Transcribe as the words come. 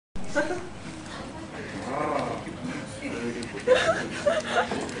Okay,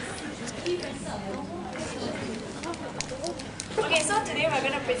 so today we're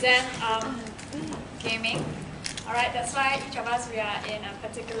going to present gaming. Alright, that's why each of us we are in a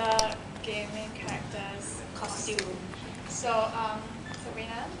particular gaming character's costume. So,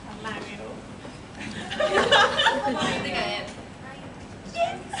 Sabrina, I'm Mario. What do you think I am?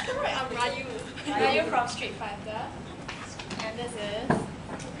 Yes, correct, I'm Ryu. Ryu from Street Fighter. And this is...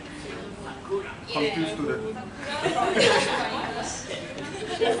 Student.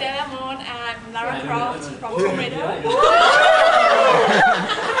 This is Sailor Moon and I'm Lara Croft from Sabrina.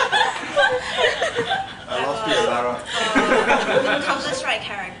 I lost you, Lara. Counterstrike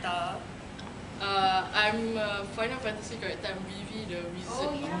character. I'm a Final Fantasy character. I'm Vivi, the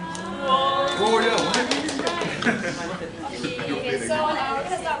wizard. Oh yeah. Okay, so we're going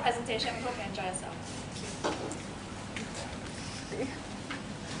to start our presentation. We hope you enjoy yourself.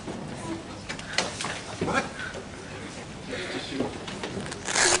 What?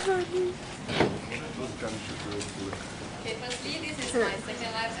 Okay, firstly, this is my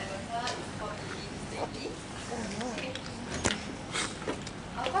second life avatar. It's called Stately.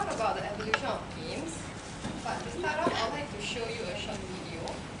 I'll talk about the evolution of games, but to start off, I'd like to show you a short video.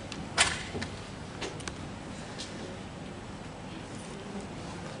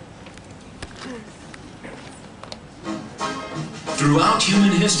 Throughout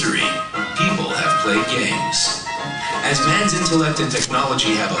human history, people have played games. As man's intellect and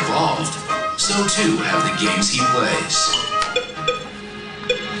technology have evolved, so too have the games he plays.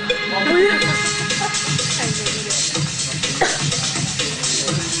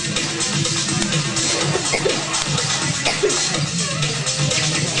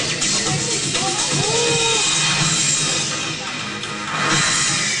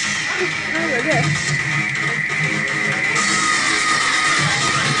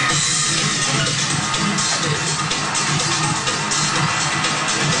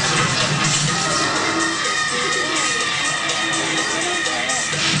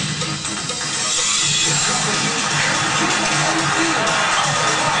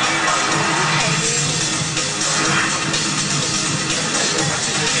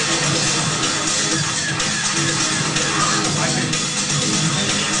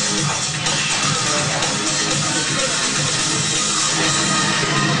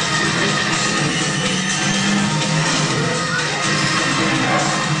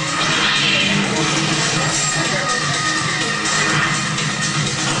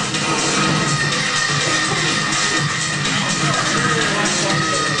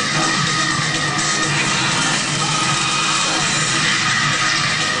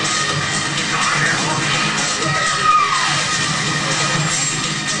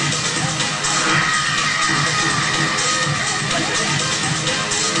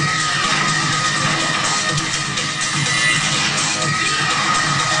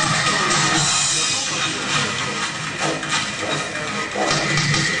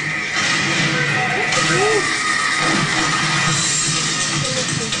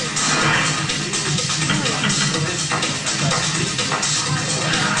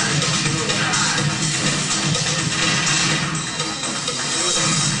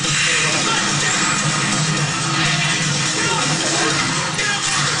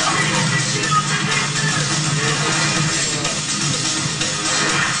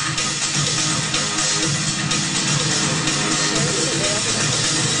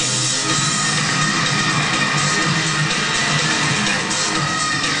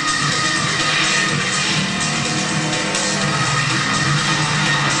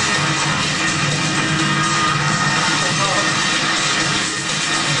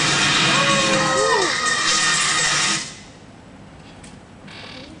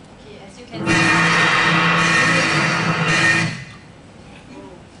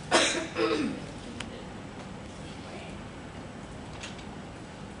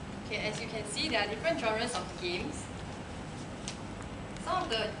 As you can see, there are different genres of games. Some of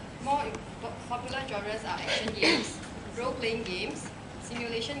the more popular genres are action games, role-playing games,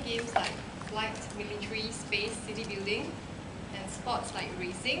 simulation games like flight, military, space, city building, and sports like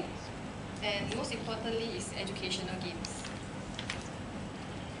racing, and most importantly is educational games.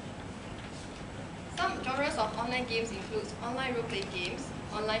 Some genres of online games include online role-playing games,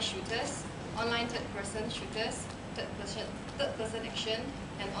 online shooters, online third-person shooters, third-person action,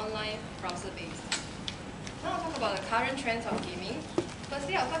 and online browser-based. Now I'll talk about the current trends of gaming.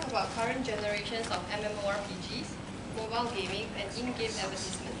 Firstly, I'll talk about current generations of MMORPGs, mobile gaming, and in-game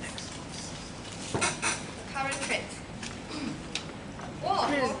advertisements. The current trends. World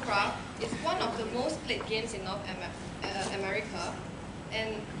of Warcraft is one of the most played games in North America,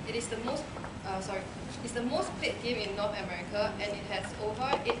 and it is the most it's the most played game in North America, and it has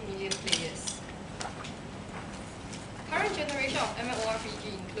over 8 million players. Current generation of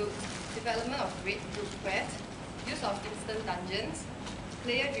MMORPG includes development of raid group quest, use of instant dungeons,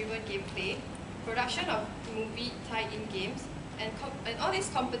 player-driven gameplay, production of movie tie-in games, and all this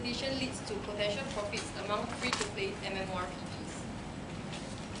competition leads to potential profits among free-to-play MMORPGs.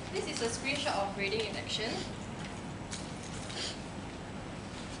 This is a screenshot of raiding in action.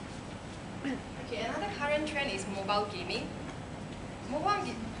 Okay, another current trend is mobile gaming.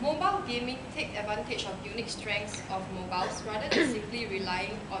 Mobile gaming take advantage of unique strengths of mobiles rather than simply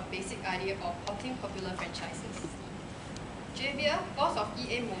relying on basic idea of porting popular franchises. Javier, boss of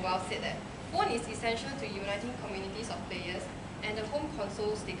EA Mobile, said that phone is essential to uniting communities of players and the home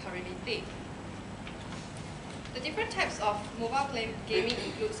consoles they currently play. The different types of mobile gaming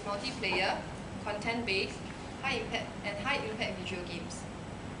includes multiplayer, content-based, high-impact visual games.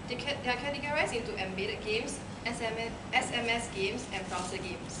 They are categorized into embedded games, SMS games, and browser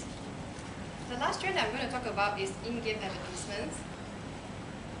games. The last trend I'm going to talk about is in-game advertisements.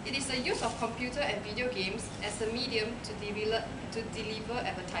 It is the use of computer and video games as a medium to deliver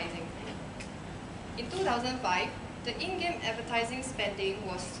advertising. In 2005, the in-game advertising spending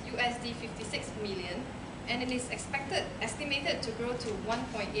was USD 56 million, and it is estimated to grow to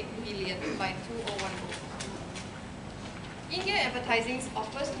 1.8 billion by 2010. In-game advertising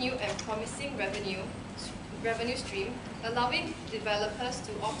offers new and promising revenue stream, allowing developers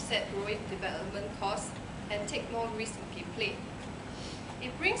to offset growing development costs and take more risk in gameplay.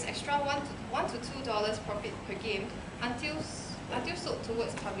 It brings extra $1 to $2 profit per game until sold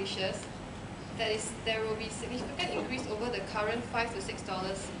towards publishers. That is, there will be significant increase over the current $5 to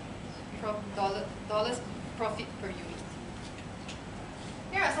 $6 profit per unit.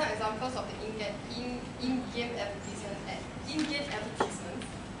 Here are some examples of the in-game advertisements.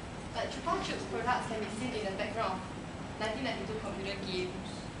 Like Chupa Chups products can be seen in the background of 1992 computer game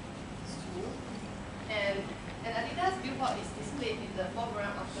School, and an Adidas billboard is displayed in the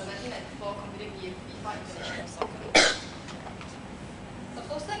foreground of the 1994 computer game FIFA International Soccer. The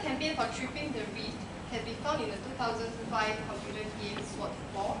poster campaign for Tripping the Reef can be found in the 2005 computer game SWOT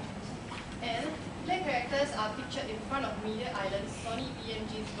 4, and play characters are pictured in front of Media Island's Sony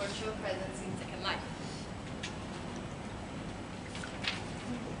BMG's virtual presence in Second Life.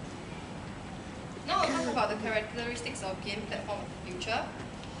 Now I'll talk about the characteristics of game platform of the future.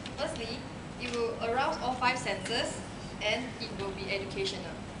 Firstly, it will arouse all 5 senses, and it will be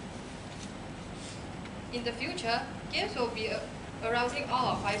educational. In the future, games will be arousing all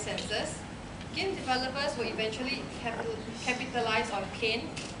our 5 senses. Game developers will eventually capitalize on pain,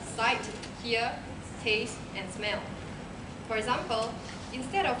 sight, hear, taste, and smell. For example,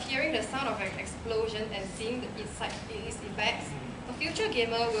 instead of hearing the sound of an explosion and seeing its effects, a future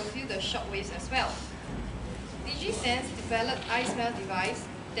gamer will feel the shockwaves as well. DigiSense developed iSmell device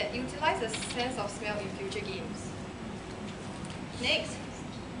that utilizes the sense of smell in future games. Next,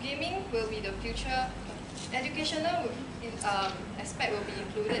 gaming will be the future. Educational aspect will be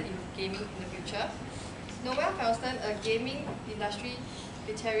included in gaming in the future. Noel Felston, a gaming industry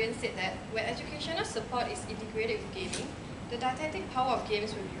veteran, said that when educational support is integrated with gaming, the didactic power of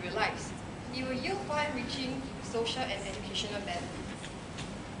games will be realized. It will yield far-reaching social and educational benefits.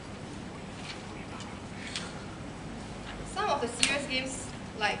 Some of the serious games,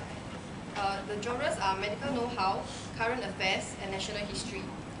 like the genres are medical know-how, current affairs, and national history.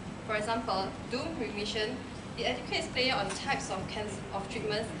 For example, Doom Remission, it educates players on types of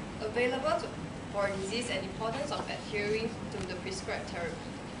treatments available for disease and importance of adhering to the prescribed therapy.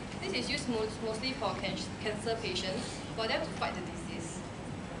 This is used mostly for cancer patients for them to fight the disease.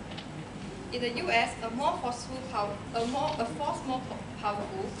 In the US, a force more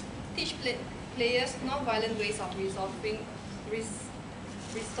powerful teach players non-violent ways of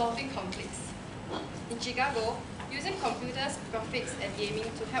resolving conflicts. In Chicago, using computers, graphics, and gaming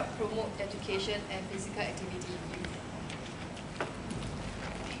to help promote education and physical activity in youth.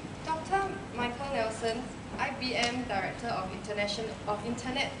 Dr. Michael Nelson, IBM Director of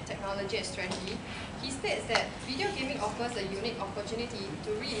Internet Technology and Strategy, he states that video gaming offers a unique opportunity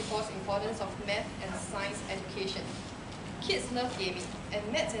to reinforce the importance of math and science education. Kids love gaming,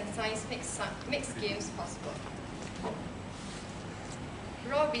 and math and science makes games possible.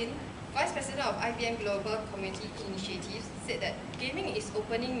 Robin, Vice President of IBM Global Community Initiatives, said that gaming is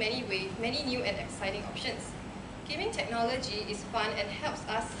opening many new and exciting options. Gaming technology is fun and helps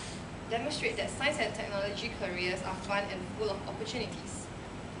us demonstrate that science and technology careers are fun and full of opportunities.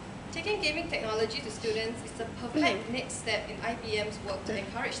 Taking gaming technology to students is the perfect next step in IBM's work to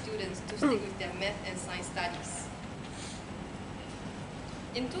encourage students to stick with their math and science studies.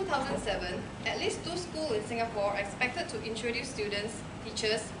 In 2007, at least 2 schools in Singapore are expected to introduce students,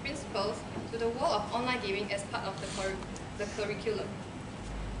 teachers, principals to the world of online gaming as part of the curriculum.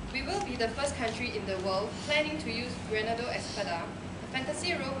 We will be the first country in the world planning to use Granado Espada, a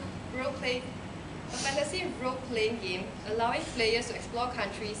fantasy role-playing game allowing players to explore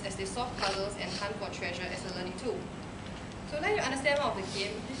countries as they solve puzzles and hunt for treasure as a learning tool. To let you understand more of the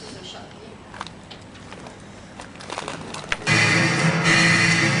game, this is a short game.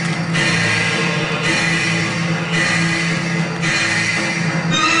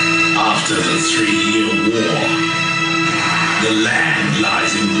 After the 3-year war, the land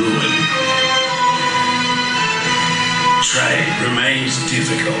lies in ruin. Trade remains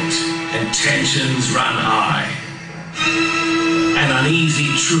difficult and tensions run high. An uneasy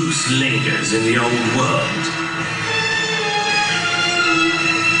truce lingers in the old world.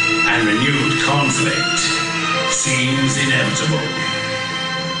 And renewed conflict seems inevitable.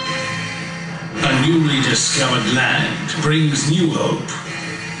 A newly discovered land brings new hope,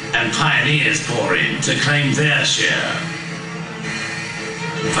 and pioneers pour in to claim their share.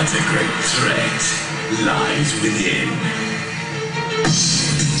 But the great threat lies within.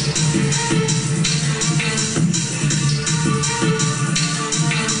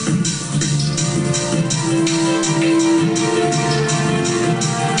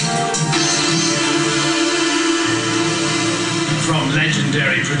 From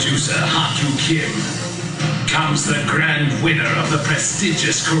legendary producer Ha-Kyu Kim comes the grand winner of the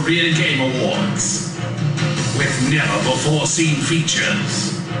prestigious Korea Game Awards. With never-before-seen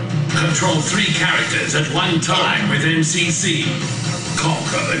features. Control 3 characters at one time with MCC.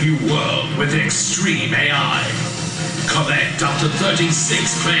 Conquer the new world with extreme AI. Collect up to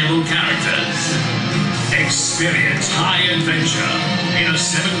 36 playable characters. Experience high adventure in a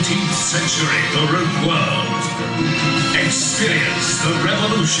 17th century Baroque world. Experience the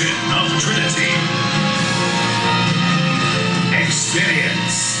revolution of Trinity.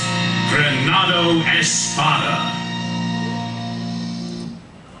 Experience Granado Espada.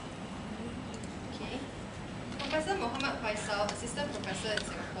 Professor Muhammad Faisal, assistant professor in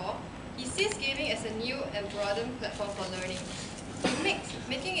Singapore, he sees gaming as a new and broadened platform for learning.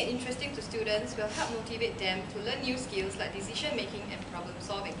 Making it interesting to students will help motivate them to learn new skills like decision making and problem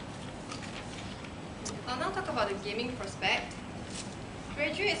solving. I'll now talk about the gaming prospect.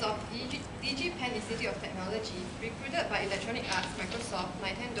 Graduates of DG Penn Institute of Technology, recruited by Electronic Arts, Microsoft,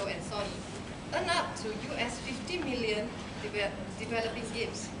 Nintendo, and Sony, earn up to US 50 million developing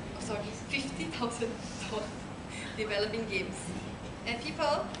games. Oh, sorry, $50,000 developing games. And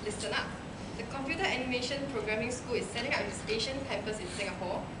people, listen up. The Computer Animation Programming School is setting up its Asian campus in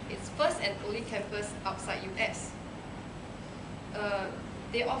Singapore, its first and only campus outside US.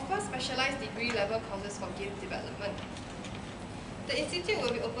 They offer specialized degree-level courses for game development. The institute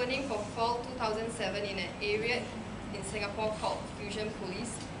will be opening for fall 2007 in an area in Singapore called Fusion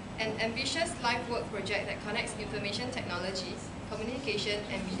Police, an ambitious live work project that connects information technology, communication,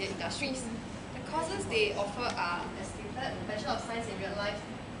 and media industries. The courses they offer are, as stated, Bachelor of Science in Real Life,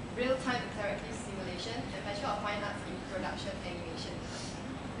 Real-Time Interactive Simulation, and Bachelor of Fine Arts in Production Animation.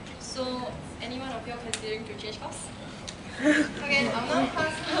 So, anyone of you considering to change course? Okay, I'll now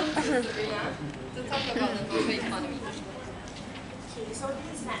pass on to Sabrina to talk about the virtual economy. Okay, so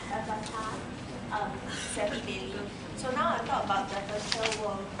this is an avatar, Savvy Bailey. So now I'll talk about the virtual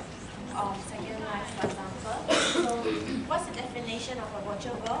world of Second Life, for example. So what's the definition of a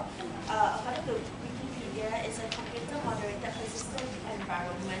virtual world? According to Wikipedia, it's a computer-moderated persistent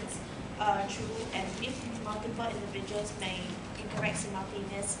environment through and with multiple individuals may interact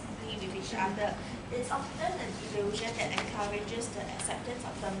simultaneously with each other. It's often an illusion that encourages the acceptance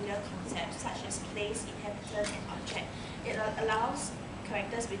of familiar concepts such as place, inhabitant, and object. It allows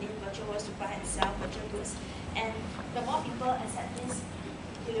characters within virtual worlds to buy and sell virtual goods, and the more people accept this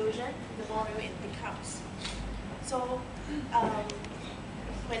illusion, the more real it becomes. So,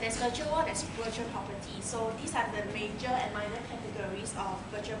 when there's virtual world, there's virtual property. So these are the major and minor categories of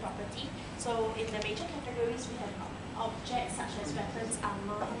virtual property. So in the major categories, we have objects such as weapons,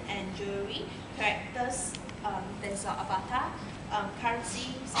 armor, and jewelry. Characters, there's an avatar.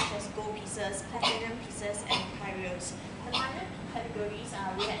 Currency such as gold pieces, platinum pieces, and pyros. The minor categories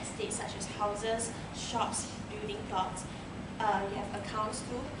are real estate such as houses, shops, building plots. You have accounts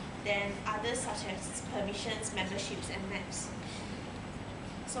too. Then others such as permissions, memberships, and maps.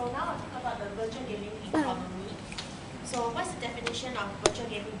 So now I'll talk about the virtual gaming economy. So what's the definition of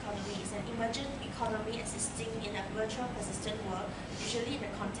virtual gaming economy? It's an emergent economy existing in a virtual persistent world, usually in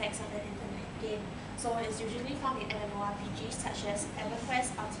the context of an internet game. So it's usually found in MMORPGs such as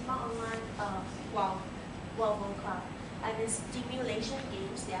EverQuest, Ultima Online, World of Warcraft. And in stimulation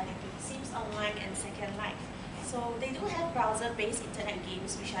games, they are like Sims Online and Second Life. So they do have browser-based internet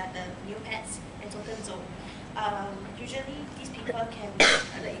games, which are the Neopets and Token Zone. Usually, these people can,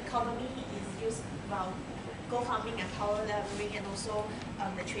 the economy is used about gold farming and power leveling, and also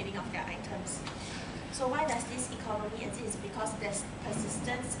the trading of their items. So why does this economy exist? Because there's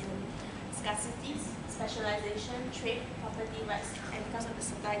persistence in scarcity, specialization, trade, property rights, and because of the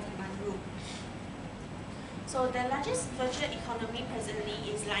supply-demand rule. So the largest virtual economy presently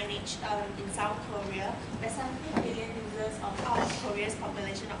is Lineage in South Korea, where 17 million users out of Korea's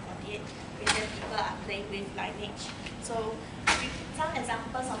population of 48 million people are playing with Lineage. So some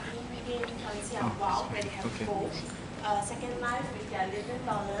examples of indie gaming currency are WoW, where they have gold, Second Life with their $1 million,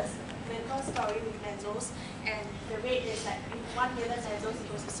 Medical Story with Mesos, and the rate is like 1 million Mesos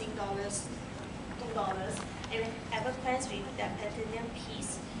equals to Sing dollars, $2. And EverQuest with their Platinum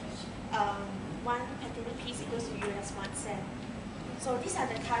piece, one Platinum piece equals to US 1 cent. So these are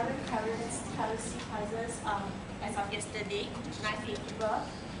the current currency prices as of yesterday, 9th April.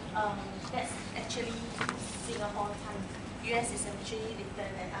 That's actually Singapore time. US is actually later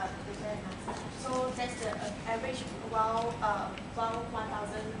than us. So that's the average WoW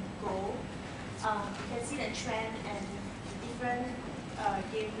 1,000 gold. You can see the trend and different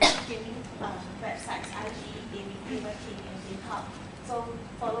gaming websites, IG, Gaming, Gamer King, and GameHub. So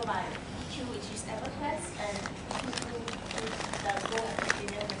followed by EQ, which is EverQuest, and Q2 is the gold and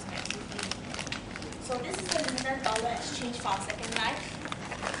platinum respectively. So this is the limited dollar exchange for our Second Life.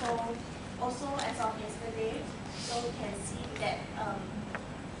 So also as of yesterday, so you can see that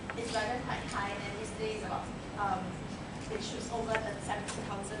it's rather quite high, and yesterday is about it shoots over the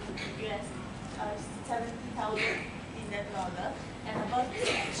 70,000 US, 70,000 Indian dollar, and above is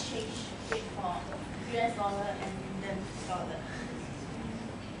the exchange rate for US dollar and Indian dollar.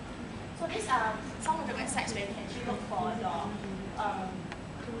 So these are some of the websites where you can actually look for your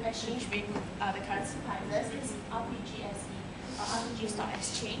exchange rate, the currency prices. It's RPGSE,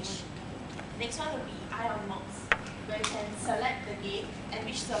 RPG.exchange. Next one will be Ion Mods, where you can select the game and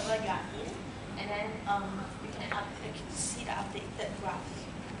which server you are in, and then you can see the updated graph.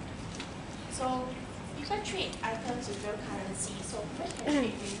 So people trade items with real currency. So people can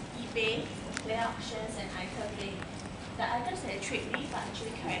trade with eBay, player auctions, and item link. The items that they trade with are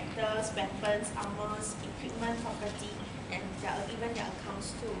actually characters, weapons, armors, equipment, property, and even their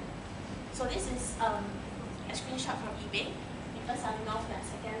accounts too. So this is a screenshot from eBay. People selling off their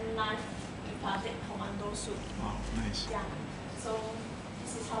Second Life Republic Commando suit. Wow, nice. Yeah. So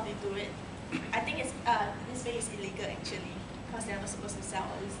this is how they do it. I think it's this way is illegal actually, because they're not supposed to sell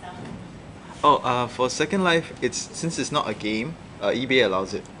all this stuff. Oh, for Second Life, since it's not a game, eBay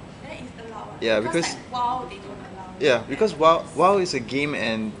allows it. Yeah, it's allowed. Yeah, because like, WoW they don't allow. yeah, because WoW is a game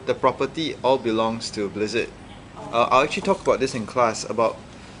and the property all belongs to Blizzard. I'll actually talk about this in class about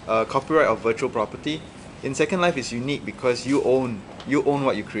copyright of virtual property. In Second Life, it's unique because you own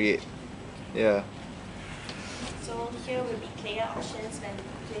what you create. Yeah. So here will be player auctions. When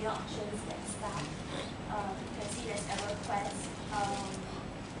player auctions get stuff, you can see there's EverQuest.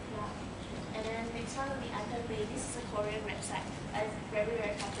 Yeah. And then next one will be Item Bay. This is a Korean website. It's very,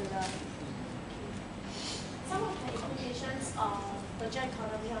 very popular. Some of the implications of virtual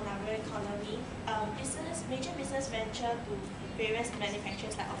economy on our real economy, major business venture to various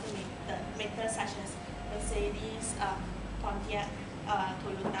manufacturers like automakers such as Mercedes, Pontiac,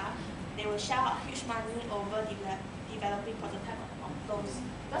 Toyota. They will shell out huge money over developing prototype of autos,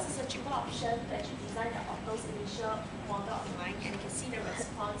 because it's a cheaper option to actually design the auto's initial model online, and you can see the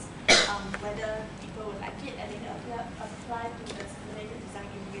response, whether people will like it, and then apply to the simulated design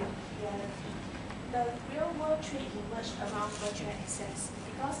in reality. The real world trade emerged around virtual access.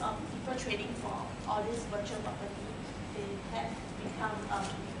 Because of people trading for all this virtual property, they have become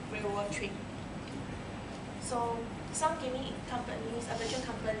real world trade. So some gaming companies, virtual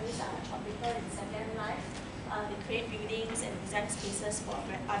companies are tropical in Second Life. They create buildings and design spaces for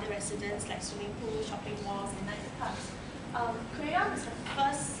other residents like swimming pools, shopping malls, and nightclubs. Crayon is the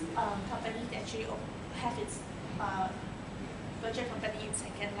first company to actually have its virtual company in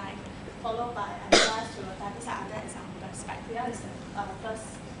Second Life, followed by Andrea, Toyota. These are other examples, but Crayon is the first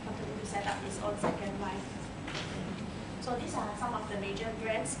company to set up its own Second Life. So these are some of the major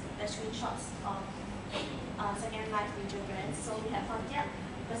brands, the screenshots of Second Life major brands. So we have Pontiac,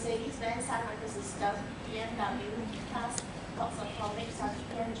 Mercedes-Benz, Sun Microsystem, BMW, Kitas, Box of Comics,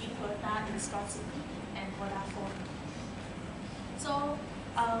 PMG, Toyota, and Scott City, and Vodafone. So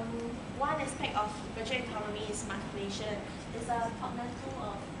one aspect of virtual economy is manipulation. It's a portmanteau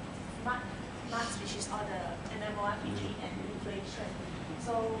of marks, which is all the MMORPG and inflation.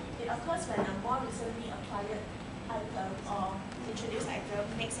 So it occurs when a more recently acquired item or introduced item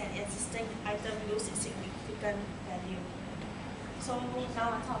makes an existing item lose its significant value. So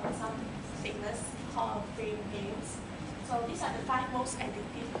now I'll talk about some famous Hall of Fame games. So these are the 5 most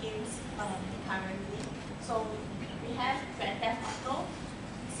addictive games currently. So we have Grand Theft Auto,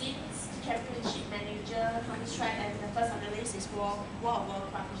 Sims, Championship Manager, Counterstrike, and the first on the list is World of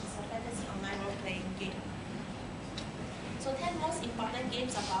Warcraft, which is a fantasy online role-playing game. So 10 most important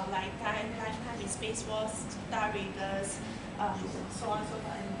games of our lifetime is Space Wars, Star Raiders, so on and so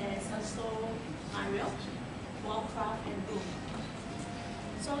forth. And there's also Mario, Warcraft, and Doom.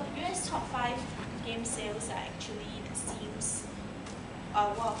 So the US top 5 game sales are actually The Sims,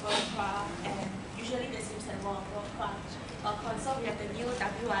 World of Warcraft, and usually The Sims and World of Warcraft. On console, we have the new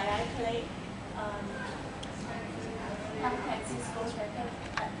WII Play, Tom Clancy's Ghost Recon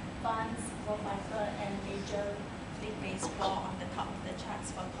Advanced Warfighter, and Major League Baseball on the top of the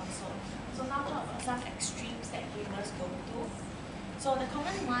charts for console. So now talk about some extremes that gamers go to. So the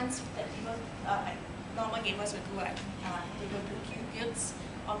common ones that people, like normal gamers would do, they go to queue builds,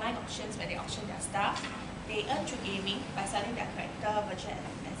 online auctions where they auction their stuff. They earn through gaming by selling their character, virtual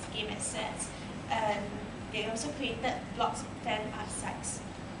as game assets, and they also created blogs, fan art sites.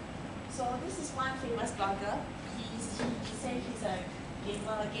 So this is one famous blogger. He says he's a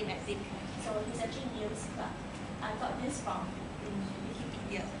gamer, game addict. So he's actually news, but I got this from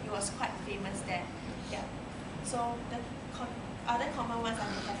Wikipedia. He was quite famous there. Yeah. So the other common ones are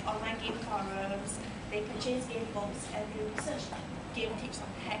they have online game forums, they purchase game books, and they research game tips on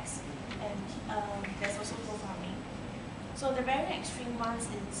hacks, and there's also co-farming. So the very extreme ones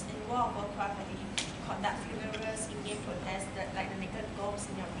is in World of Warcraft, where they conduct funerals, in-game protests, like the naked ghosts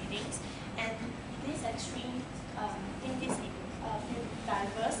in your readings. And this extreme, in these few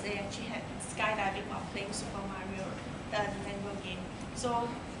divers, they actually had skydiving while playing Super Mario, the Nintendo game. So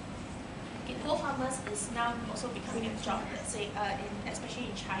co-farmers is now also becoming a job, let's say, especially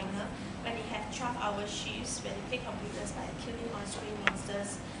in China, when they have 12-hour shifts, where they play computers by killing on-screen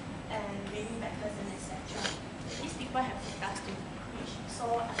monsters and raiding backers and etc. These people have quotas to reach.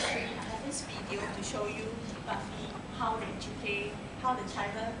 So actually, I have this video to show you roughly how they actually play, how the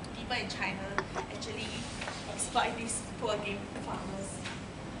people in China actually exploit these poor game farmers.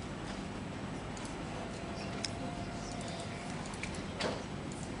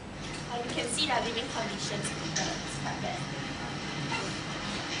 You can see their living conditions in the quite bad.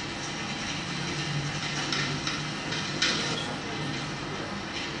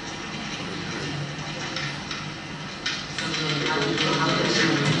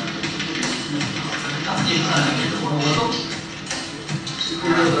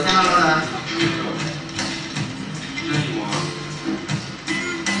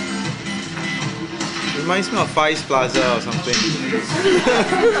 Reminds me of Faiz Plaza or something.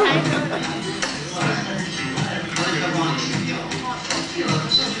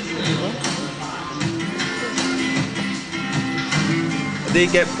 They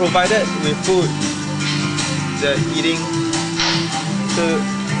get provided with food. They're eating. So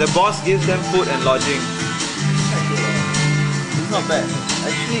the boss gives them food and lodging. It's not bad.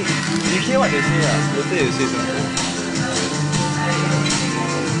 Actually, you hear what they say? Later you say something.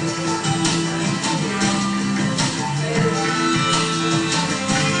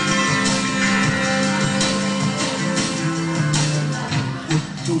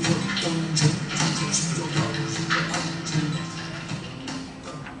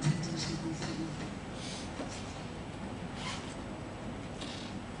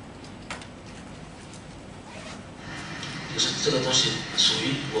 就是这个东西属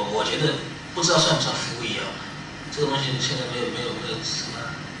于我觉得不知道算不算服务业啊？这个东西现在没有什么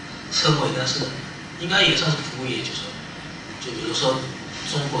称谓，但是应该也算是服务业，就是就比如说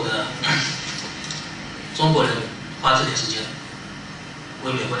中国人花这点时间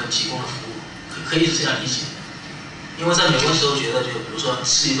为美国人提供了服务，可以是这样理解。因为在美国的时候觉得，就比如说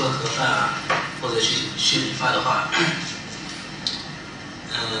吃一顿盒饭啊，或者去理发的话，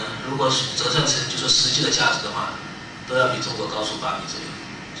如果折算成就是实际的价值的话，都要比中国高出8米左右，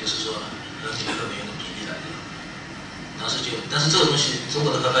就是说人均和美元的比例来的。但是这个东西，中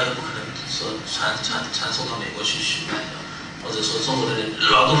国的盒饭又不可能说传送到美国去卖的，或者说中国的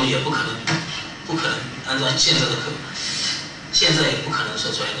劳动力也不可能按照现在也不可能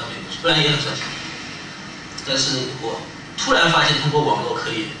说转移到美国去，不然也很赚钱。但是我突然发现通过网络可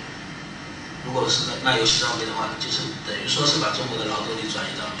以，如果是卖游戏装备的话，就是等于说是把中国的劳动力转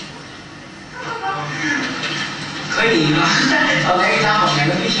移到美国的。可以吗？来个张好，来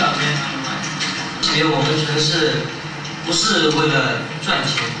个对象。因为我们城市不是为了赚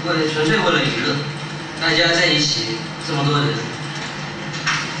钱，纯粹为了娱乐，大家在一起这么多人，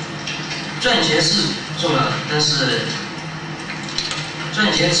赚钱是重要的，但是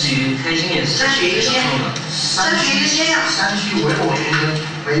赚钱之余开心也是比较重要的。山区唯我独尊，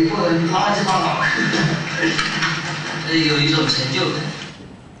北部人垃圾放好。有一种成就感。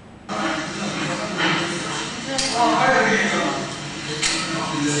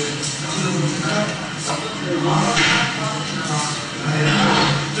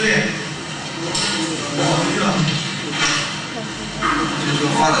就是说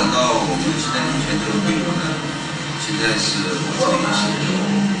发展到我们现在目前这个规模呢，现在是我这里是有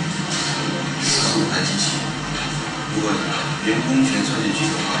45台机器，如果员工全算进去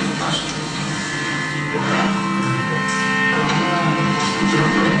的话，有80个。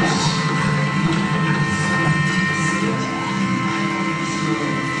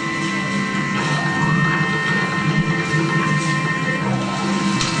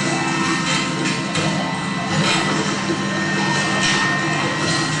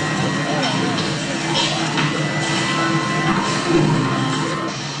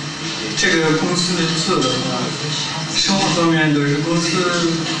这个公司做的话，生活方面都是公司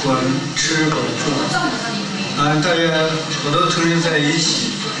管吃管住，大家好多同事在一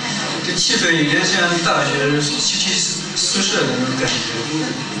起，这气氛有点像大学集体宿舍的那种感觉。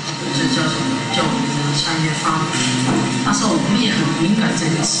这叫我们的商业发挥，但是我们也很敏感这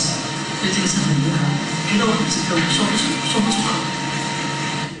个词，对这个是很敏感，觉得我这个说不出口。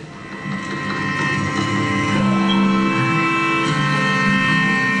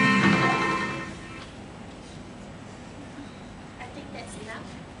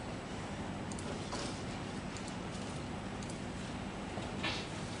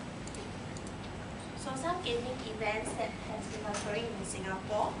So some gaming events that has been occurring in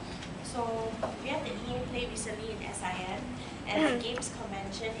Singapore. So we had the EA Play recently in SIM and the Games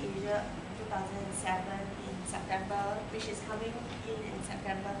Convention Asia 2007 in September, which is coming in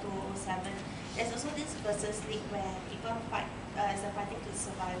September 2007. There's also this versus league where people fight as a fighting to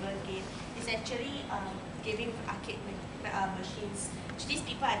survival game. It's actually gaming with arcade machines. These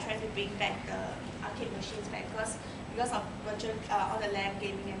people are trying to bring back the arcade machines back because of virtual all the LAN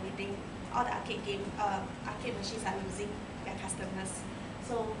gaming and everything. All the arcade machines are losing their customers.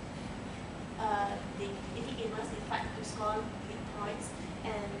 So the indie gamers, they fight to score big points,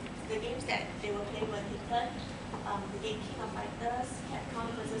 and the games that they were playing were Titan, the King of Fighters,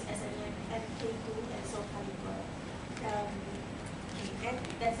 Capcom versus SNM, MK2, and Soul Calibur. And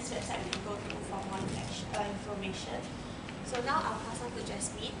there's this website we can go to for more information. So now I'll pass on to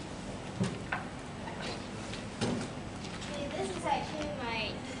Jasmine. Okay, this is actually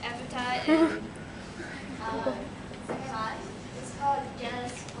my avatar in second class. It's called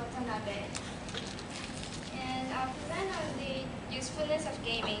Jealous Watanabe. And I'll present on the usefulness of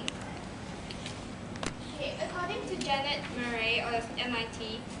gaming. Okay, according to Janet Murray of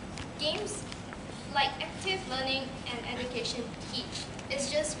MIT, games like active learning and education teach. It's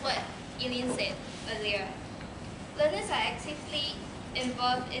just what Eileen said earlier. Learners are actively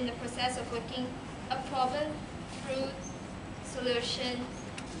involved in the process of working a problem through solution.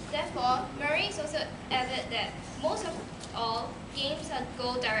 Therefore, Murray also added that most of all, games are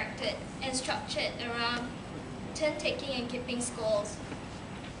goal-directed and structured around turn-taking and keeping scores.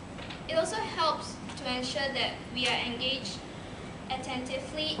 It also helps to ensure that we are engaged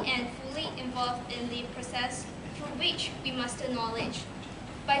attentively and fully involved in the process through which we master knowledge.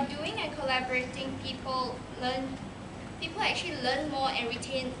 By doing and collaborating, people actually learn more and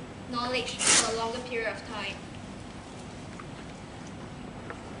retain knowledge for a longer period of time.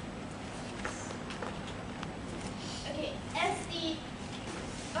 Okay, as the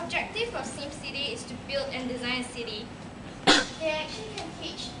objective of SimCity is to build and design a city, they actually can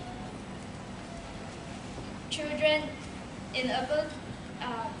teach children in urban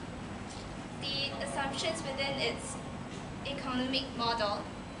the assumptions within its economic model.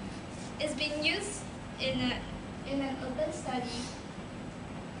 It's been used in an urban study,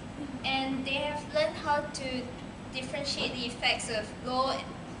 and they have learned how to differentiate the effects of low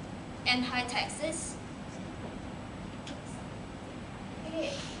and high taxes.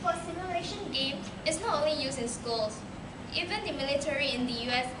 Okay, for simulation games, it's not only used in schools. Even the military in the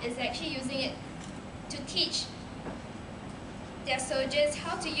US is actually using it to teach their soldiers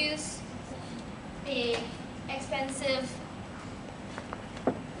how to use the expensive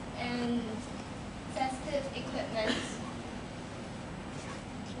and sensitive equipment.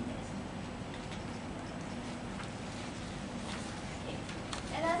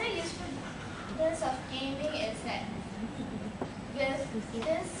 Another usefulness of gaming is that with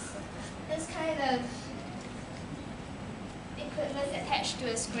this kind of equipment attached to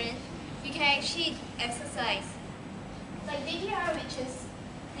a screen, you can actually exercise. Like DDR, which is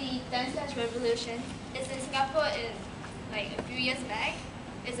the Dance Dance Revolution. It's in Singapore in like a few years back.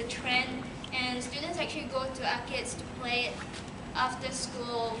 It's a trend, and students actually go to arcades to play it after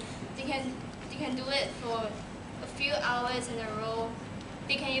school. They can do it for a few hours in a row.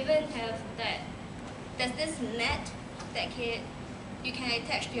 They can even have that. There's this net that you can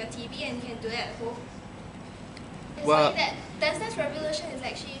attach to your TV and you can do it at home. It's like that. Dance Dance Revolution is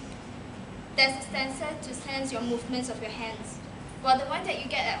actually there's a sensor to sense your movements of your hands, while the one that you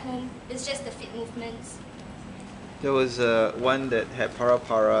get at home is just the feet movements. There was one that had para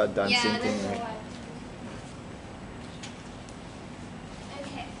dancing thing, that's right? the one.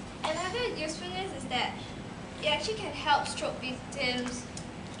 Okay. Another usefulness is that it actually can help stroke victims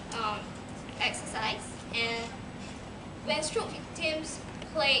exercise. And when stroke victims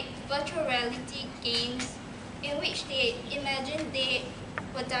play virtual reality games in which they imagine they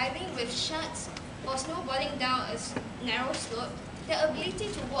were diving with sharks or snowboarding down a narrow slope, their ability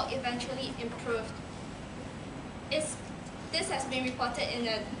to walk eventually improved. This has been reported in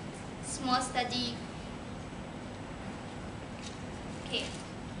a small study. Okay.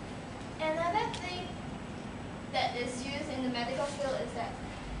 Another thing that is used in the medical field is that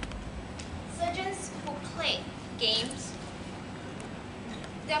surgeons who play games,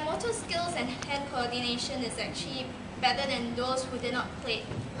 their motor skills and hand coordination is actually better than those who did not play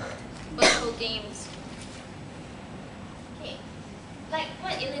virtual games. Okay, like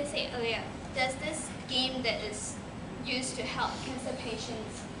what Eileen said earlier, there's this game that is used to help cancer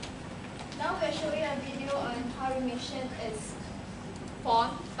patients. Now we're showing a video on how remission is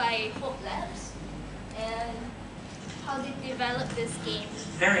formed by Hope Labs and how they developed this game.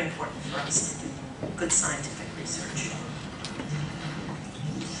 Very important for us to do good scientific research.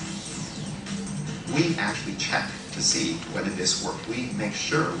 We actually check to see whether this works. We make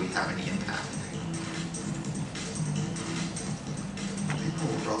sure we have any impact. People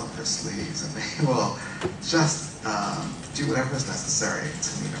will roll up their sleeves and they will just do whatever is necessary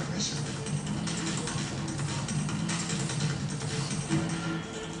to meet our mission.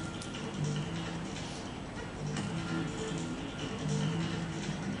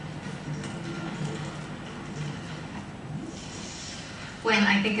 When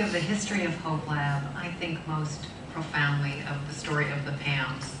I think of the history of Hope Lab, I think most profoundly of the story of the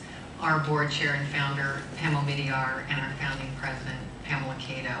Pams, our board chair and founder, Pam Omidyar, and our founding president, Pamela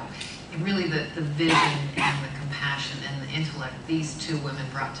Cato. And really the vision and the compassion and the intellect these two women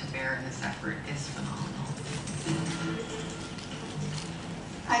brought to bear in this effort is phenomenal.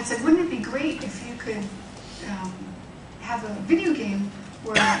 I said, wouldn't it be great if you could have a video game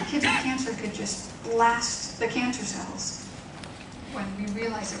where kids with cancer could just blast the cancer cells? When we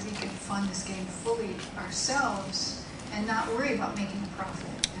realized that we could fund this game fully ourselves and not worry about making a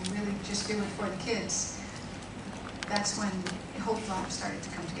profit and really just do it for the kids, that's when Hope Lab started to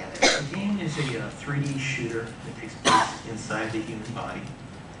come together. The game is a 3D shooter that takes place inside the human body.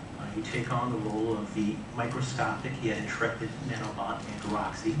 You take on the role of the microscopic yet intrepid nanobot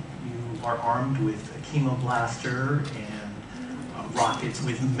Roxy. You are armed with a chemoblaster and rockets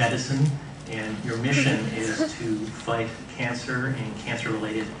with medicine. And your mission is to fight cancer and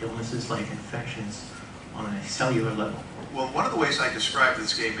cancer-related illnesses like infections on a cellular level. Well, one of the ways I describe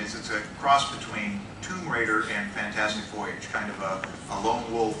this game is it's a cross between Tomb Raider and Fantastic Voyage, kind of a lone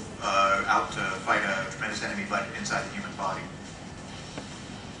wolf out to fight a tremendous enemy but inside the human body.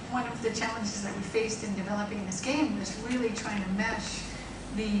 One of the challenges that we faced in developing this game was really trying to mesh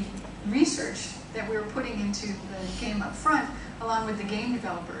the research that we were putting into the game up front along with the game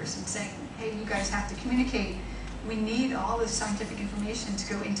developers and saying, hey, you guys have to communicate. We need all this scientific information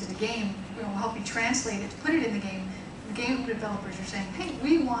to go into the game. We'll help you translate it, to put it in the game. The game developers are saying, hey,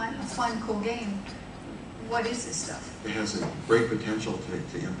 we want a fun, cool game. What is this stuff? It has a great potential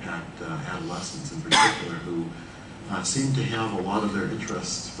to impact adolescents in particular who seem to have a lot of their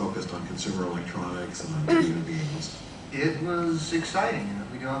interests focused on consumer electronics and on video games. It was exciting. You know,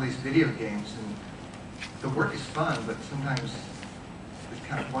 we do all these video games, and the work is fun, but sometimes it's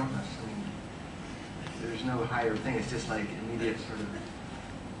kind of pointless. I mean, there's no higher thing. It's just like immediate sort of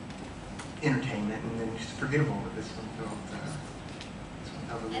entertainment, and then just forgettable. But this one felt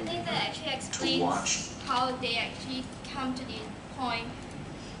I think that actually explains how they actually come to the point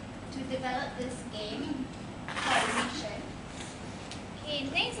to develop this game called Remission. Okay,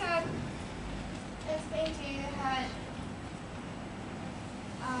 next I'll explain to you how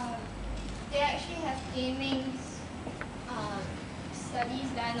they actually have gaming studies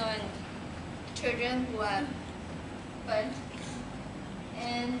done on children who are burnt,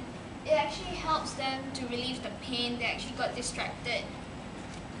 and it actually helps them to relieve the pain. They actually got distracted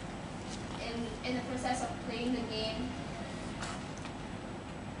in the process of playing the game.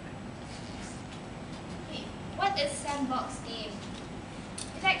 what is sandbox game?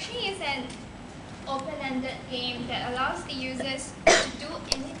 It actually is an open-ended game that allows the users to do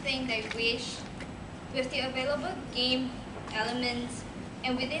anything they wish with the available game elements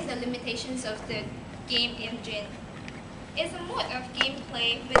and within the limitations of the game engine. It's a mode of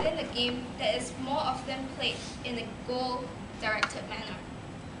gameplay within the game that is more often played in a goal-directed manner.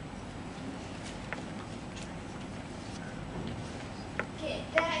 Okay,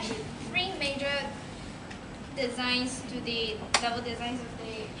 there are actually three major designs to the level designs of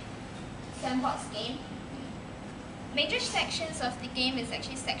the sandbox game. Major sections of the game is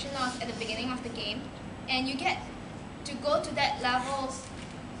actually sectioned off at the beginning of the game, and you get to go to that levels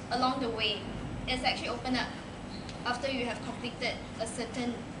along the way. It's actually opened up after you have completed a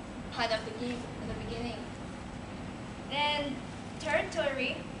certain part of the game at the beginning. Then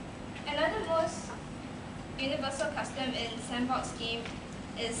territory, another most universal custom in sandbox game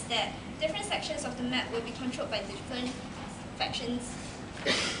is that different sections of the map will be controlled by different factions.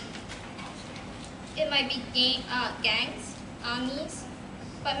 It might be gangs, armies,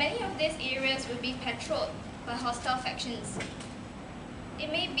 but many of these areas will be patrolled by hostile factions. It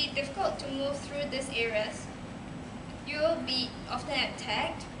may be difficult to move through these areas. You will be often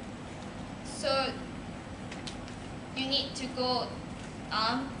attacked, so you need to go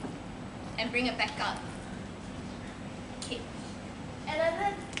armed and bring it back up. Okay.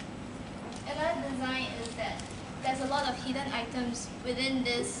 Another design is that there's a lot of hidden items within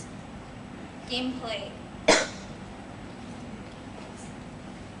this gameplay.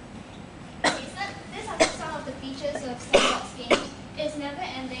 Okay, so these are some of the features of sandbox games. It's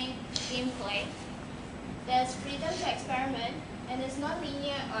never-ending gameplay. There's freedom to experiment, and there's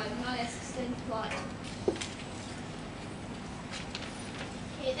non-linear or non-existent plot.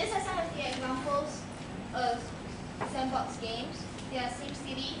 Okay, these are some of the examples of sandbox games. They are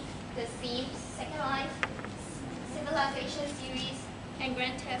SimCity, The Sims, Second Life, Civilization series, and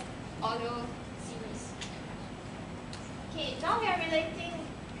Grand Theft Auto series. Okay, now we are relating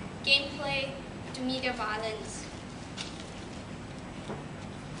gameplay to media violence.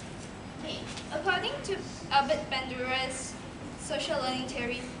 Okay, according to Albert Bandura's social learning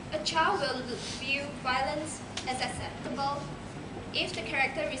theory, a child will view violence as acceptable if the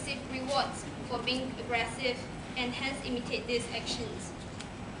character receives rewards for being aggressive and hence imitate these actions.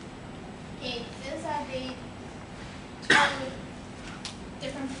 Okay, these are the two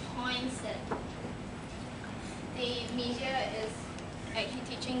different points that the media is actually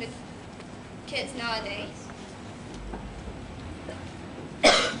teaching the kids nowadays.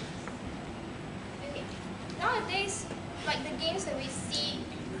 Okay. Nowadays, like the games that we see,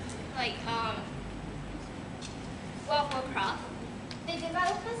 like World of Warcraft, the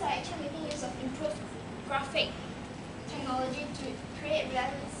developers are actually making use of improved graphic technology to create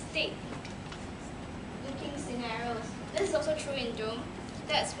realistic looking scenarios. This is also true in Doom.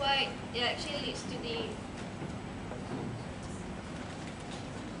 That's why it actually leads to the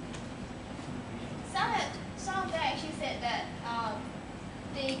some of them actually said that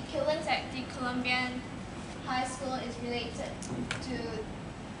the killings at the Colombian high school is related to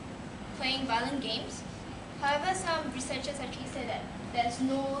playing violent games. However, some researchers actually said that there's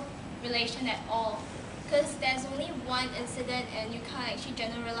no relation at all, because there's only one incident and you can't actually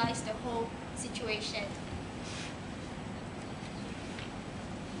generalize the whole situation.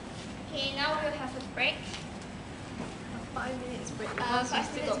 Okay, now we'll have a break. 5 minutes break.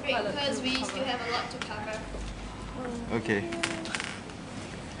 5 minutes break because we still have a lot to cover. Okay.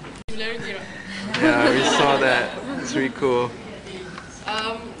 Similarity, right? Yeah, we saw that. It's really cool.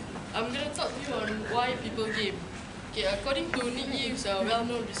 I'm going to talk to you on why people game. Okay, according to Nick Eves, a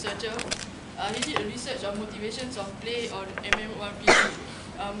well-known researcher, he did a research on motivations of play on MMORPG.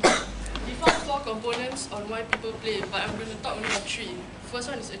 He found 4 components on why people play, but I'm going to talk only on 3. First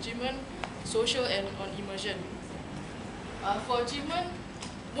one is achievement, social, and on immersion. For achievement,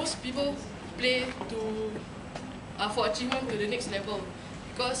 most people play for achievement to the next level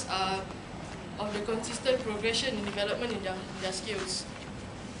because of the consistent progression and development in their skills.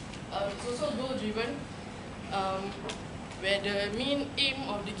 It's also goal-driven, where the main aim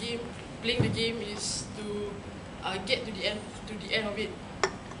of the game, playing the game, is to get to the end of it.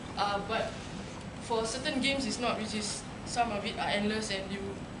 But for certain games, it's not, which is some of it are endless, and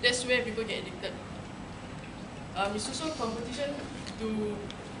that's where people get addicted. It's also competition to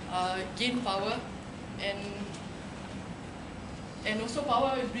gain power, and also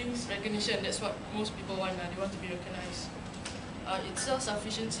power brings recognition. That's what most people want. They want to be recognized. It's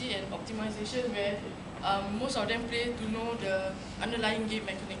self-sufficiency and optimization, where most of them play to know the underlying game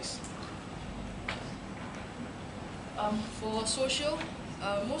mechanics. For social,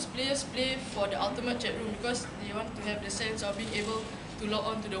 most players play for the ultimate chat room because they want to have the sense of being able to log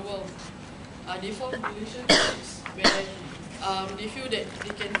on to the world. They form relationships where they feel that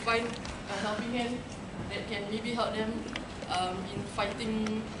they can find a helping hand that can maybe help them in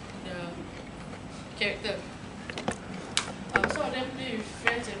fighting the character. Some of them play with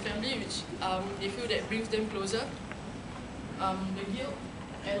friends and family, which they feel that brings them closer. The guild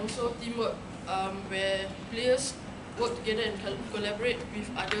and also teamwork, where players work together and collaborate with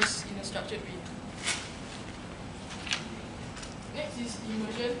others in a structured way. Next is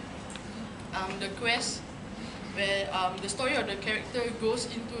immersion, the quest, where the story of the character goes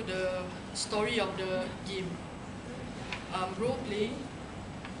into the story of the game. Role-playing,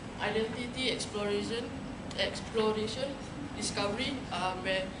 identity exploration, discovery,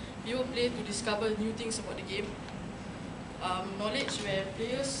 where people play to discover new things about the game. Knowledge, where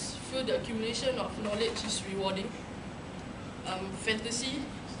players feel the accumulation of knowledge is rewarding. Fantasy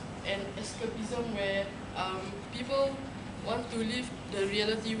and escapism, where people want to live the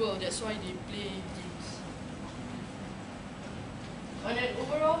reality world, that's why they play games. And then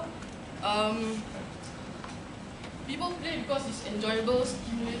overall, people play because it's enjoyable,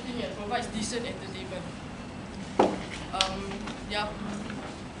 stimulating, and provides decent entertainment. They are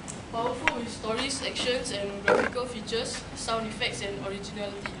powerful with stories, actions, and graphical features, sound effects, and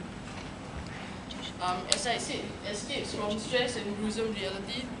originality. As I said, escapes from stress and gruesome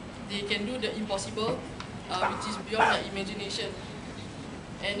reality. They can do the impossible, which is beyond their imagination.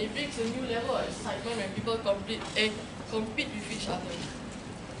 And it brings a new level of excitement when people compete with each other.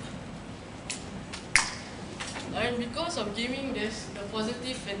 And because of gaming, there's the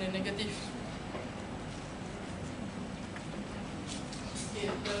positive and the negative. Okay,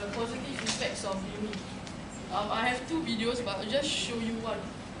 the positive effects of gaming. I have two videos, but I'll just show you one.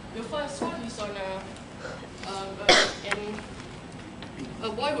 The first one is on a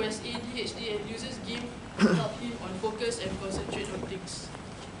boy who has ADHD and uses game to help him on focus and concentrate on things.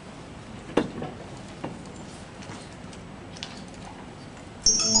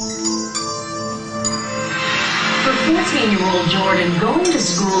 For 14-year-old Jordan, going to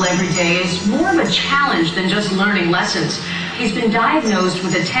school every day is more of a challenge than just learning lessons. He's been diagnosed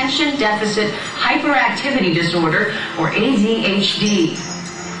with attention deficit hyperactivity disorder, or ADHD.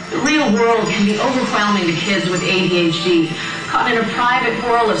 The real world can be overwhelming to kids with ADHD. Caught in a private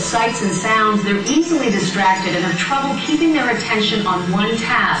whirl of sights and sounds, they're easily distracted and have trouble keeping their attention on one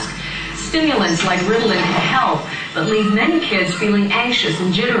task. Stimulants like Ritalin can help, but leave many kids feeling anxious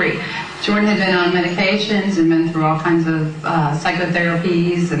and jittery. Jordan had been on medications and been through all kinds of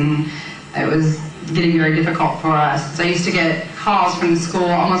psychotherapies, and it was getting very difficult for us. So I used to get calls from the school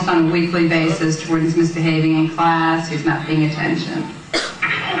almost on a weekly basis. Jordan's misbehaving in class, he's not paying attention.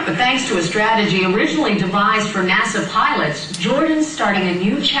 But thanks to a strategy originally devised for NASA pilots, Jordan's starting a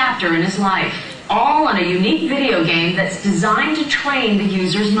new chapter in his life, all on a unique video game that's designed to train the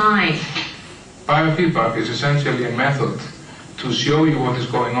user's mind. Biofeedback is essentially a method to show you what is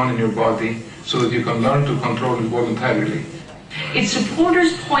going on in your body so that you can learn to control it voluntarily. Its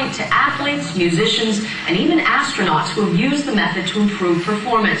supporters point to athletes, musicians, and even astronauts who have used the method to improve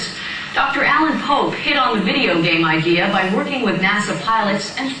performance. Dr. Alan Pope hit on the video game idea by working with NASA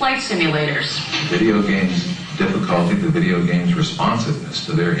pilots and flight simulators. Video games difficulty, the video game's responsiveness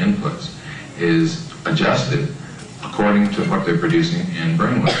to their inputs is adjusted according to what they're producing in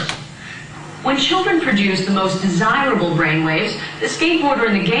brainwaves. When children produce the most desirable brainwaves, the skateboarder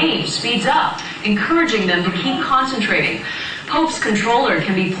in the game speeds up, encouraging them to keep concentrating. Pope's controller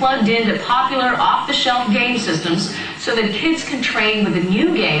can be plugged into popular off-the-shelf game systems so that kids can train with a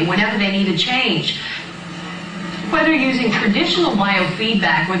new game whenever they need a change. Whether using traditional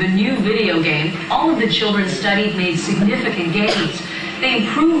biofeedback or the new video game, all of the children studied made significant gains. They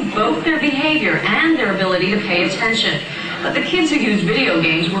improved both their behavior and their ability to pay attention. But the kids who used video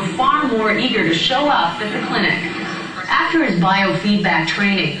games were far more eager to show up at the clinic. After his biofeedback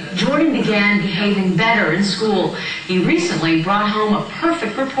training, Jordan began behaving better in school. He recently brought home a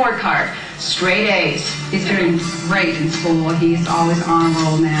perfect report card, straight A's. He's doing great in school. He's always on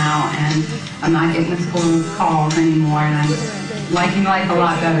roll now, and I'm not getting the school calls anymore, and I'm liking life a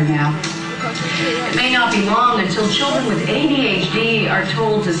lot better now. It may not be long until children with ADHD are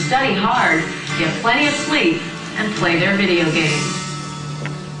told to study hard, get plenty of sleep, and play their video games.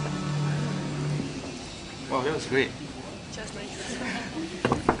 Wow, that was great.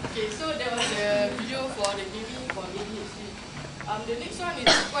 Okay, so that was the video for the gaming for ADHD. The next one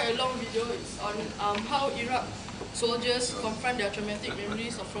is quite a long video. It's on how Iraq soldiers confront their traumatic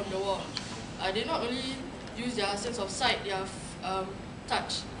memories from the war. They not only use their sense of sight, their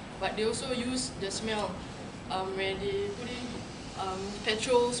touch, but they also use the smell, where they put in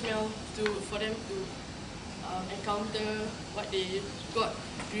petrol smell for them to encounter what they got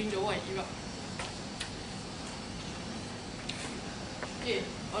during the war in Iraq. Okay,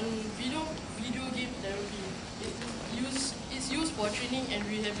 on video game therapy, it's used for training and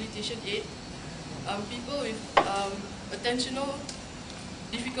rehabilitation aid. People with attentional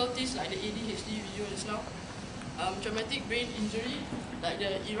difficulties like the ADHD video just now, traumatic brain injury like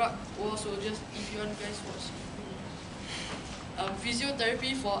the Iraq war soldiers, if you guys watch.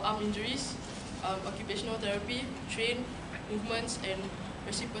 Physiotherapy for arm injuries, occupational therapy, train movements and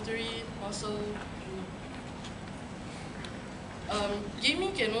respiratory muscle.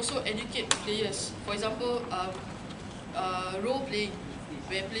 Gaming can also educate players. For example, role playing,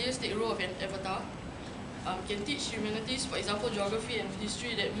 where players take role of an avatar, can teach humanities, for example, geography and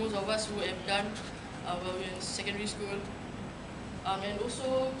history that most of us who have done while we were in secondary school. And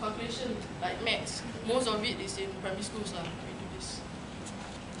also calculation, like maths. Most of it is in primary schools. We do this.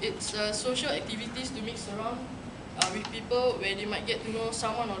 It's social activities to mix around with people where they might get to know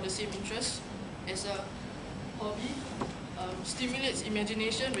someone of the same interest as a hobby. Stimulates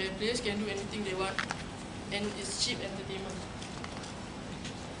imagination where players can do anything they want, and it's cheap entertainment.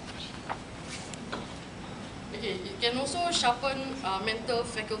 Okay, it can also sharpen mental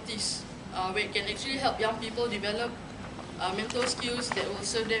faculties, where it can actually help young people develop mental skills that will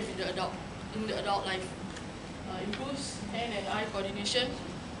serve them in the adult life. Improves hand and eye coordination,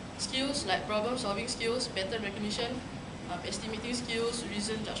 skills like problem solving skills, pattern recognition, estimating skills,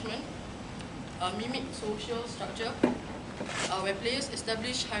 reason judgment, mimic social structure, where players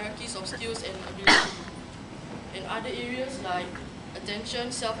establish hierarchies of skills and ability. And other areas like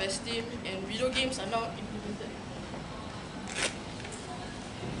attention, self-esteem, and video games are now implemented.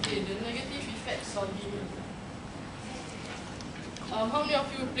 Okay, the negative effects on gaming. How many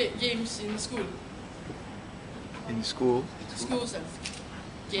of you played games in school? In school? Schools.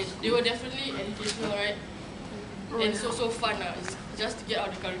 Okay, they were definitely educational, right? And it's also fun, it's just to get out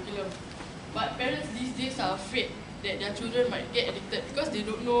of the curriculum. But parents these days are afraid that their children might get addicted because they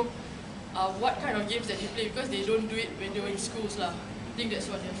don't know what kind of games that they play, because they don't do it when they were in schools. I think that's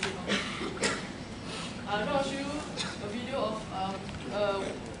what they're afraid of. I'll now show you a video of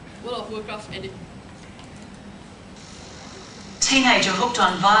World of Warcraft addict. Teenager hooked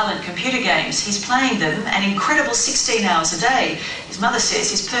on violent computer games. He's playing them an incredible 16 hours a day. His mother says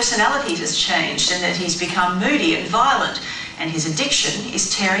his personality has changed and that he's become moody and violent, and his addiction is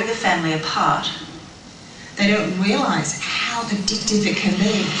tearing the family apart. They don't realise how addictive it can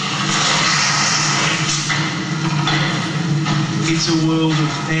be. It's a world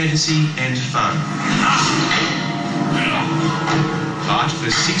of fantasy and fun. But for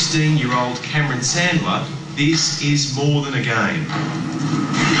 16-year-old Cameron Sandler, this is more than a game.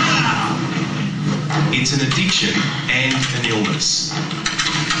 It's an addiction and an illness.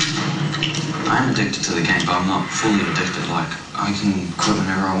 I'm addicted to the game, but I'm not fully addicted. Like, I can quit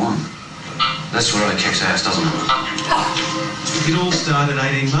whenever I want. That's what really kicks ass, doesn't it? It all started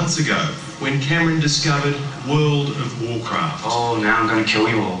 18 months ago, when Cameron discovered World of Warcraft. Oh, now I'm going to kill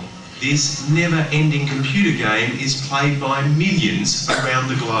you all. This never-ending computer game is played by millions around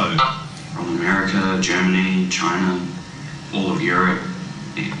the globe. From America, Germany, China, all of Europe,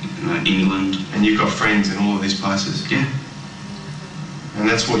 England. And you've got friends in all of these places? Yeah. And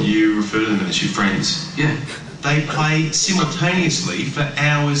that's what you refer to them as, your friends? Yeah. They play simultaneously for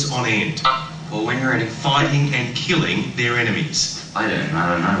hours on end. Well, when you're fighting and killing their enemies. I don't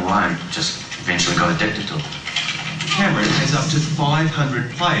know why. I just eventually got addicted to it. Cameron has up to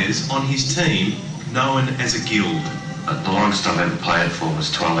 500 players on his team, known as a guild. The longest I've ever played for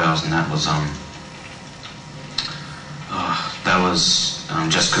was 12 hours, and that was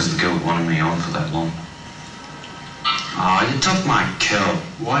just because the guild wanted me on for that long. You took my kill.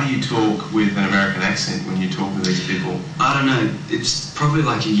 Why do you talk with an American accent when you talk with these people? I don't know. It's probably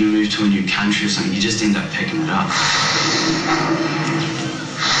like you move to a new country or something. You just end up picking it up.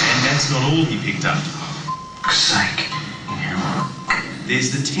 And that's not all he picked up. For God's sake.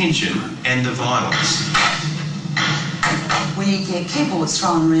 There's the tension and the violence. Where you get keyboards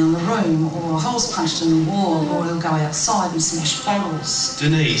thrown around the room, or holes punched in the wall, or he'll go outside and smash bottles.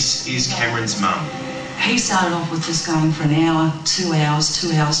 Denise is Cameron's mum. He started off with this going for an hour, 2 hours,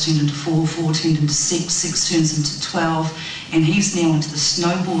 2 hours turned into 4, 4 turned into 6, 6 turns into 12, and he's now into the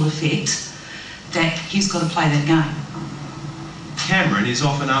snowball effect that he's got to play that game. Cameron is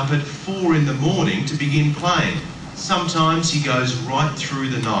often up at 4 in the morning to begin playing. Sometimes he goes right through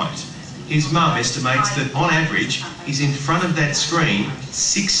the night. His mum estimates that on average he's in front of that screen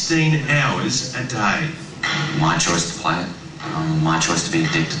 16 hours a day. My choice to play it. My choice to be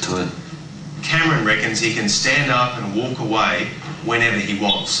addicted to it. Cameron reckons he can stand up and walk away, whenever he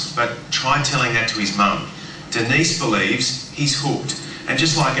wants. But try telling that to his mum. Denise believes he's hooked. And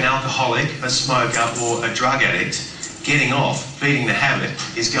just like an alcoholic, a smoker or a drug addict, getting off, beating the habit,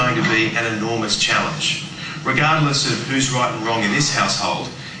 is going to be an enormous challenge. Regardless of who's right and wrong in this household,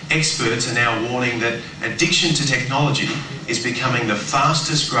 experts are now warning that addiction to technology is becoming the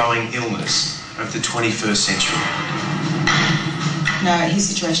fastest growing illness of the 21st century. No, his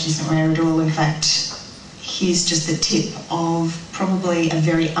situation isn't rare at all. In fact, he's just the tip of probably a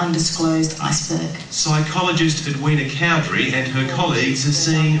very undisclosed iceberg. Psychologist Edwina Cowdery and her colleagues are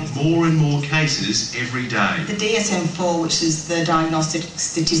seeing more and more cases every day. The DSM-4, which is the Diagnostic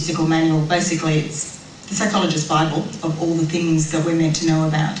Statistical Manual, basically it's the psychologist's Bible of all the things that we're meant to know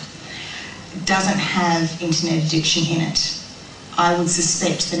about, doesn't have internet addiction in it. I would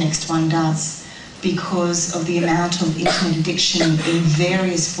suspect the next one does, because of the amount of internet addiction in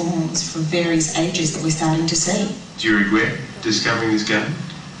various forms for various ages that we're starting to see. Do you regret discovering this game?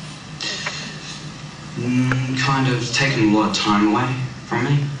 Kind of taken a lot of time away from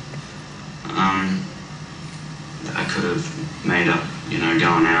me. I could have made up,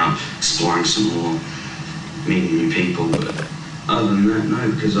 going out, exploring some more, meeting new people, but other than that,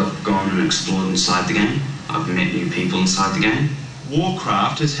 no, because I've gone and explored inside the game. I've met new people inside the game.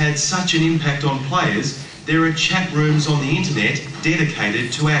 Warcraft has had such an impact on players, there are chat rooms on the internet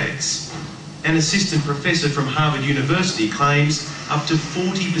dedicated to addicts. An assistant professor from Harvard University claims up to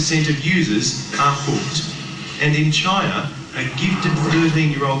 40% of users are hooked. And in China, a gifted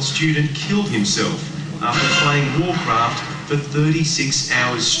 13-year-old student killed himself after playing Warcraft for 36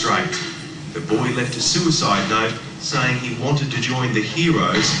 hours straight. The boy left a suicide note saying he wanted to join the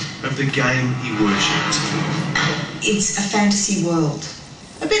heroes of the game he worshipped. It's a fantasy world.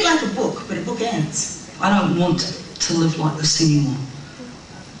 A bit like a book, but a book ends. I don't want to live like this anymore.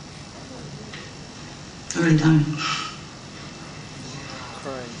 I really don't.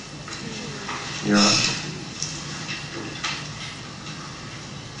 You're right.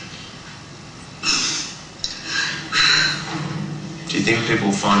 Do you think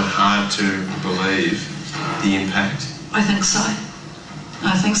people find it hard to believe the impact? I think so.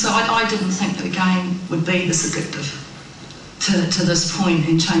 I think so. I didn't think that a game would be this addictive to this point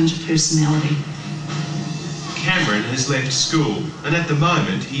and change a personality. Cameron has left school and at the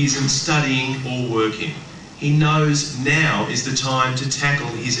moment he isn't studying or working. He knows now is the time to tackle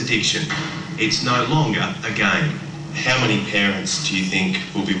his addiction. It's no longer a game. How many parents do you think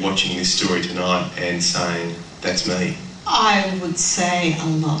will be watching this story tonight and saying, that's me? I would say a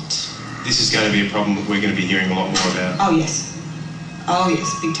lot. This is going to be a problem that we're going to be hearing a lot more about. Oh yes. Oh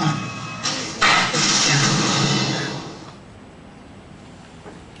yes, big time.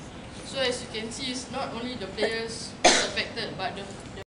 So as you can see, it's not only the players who's affected, but the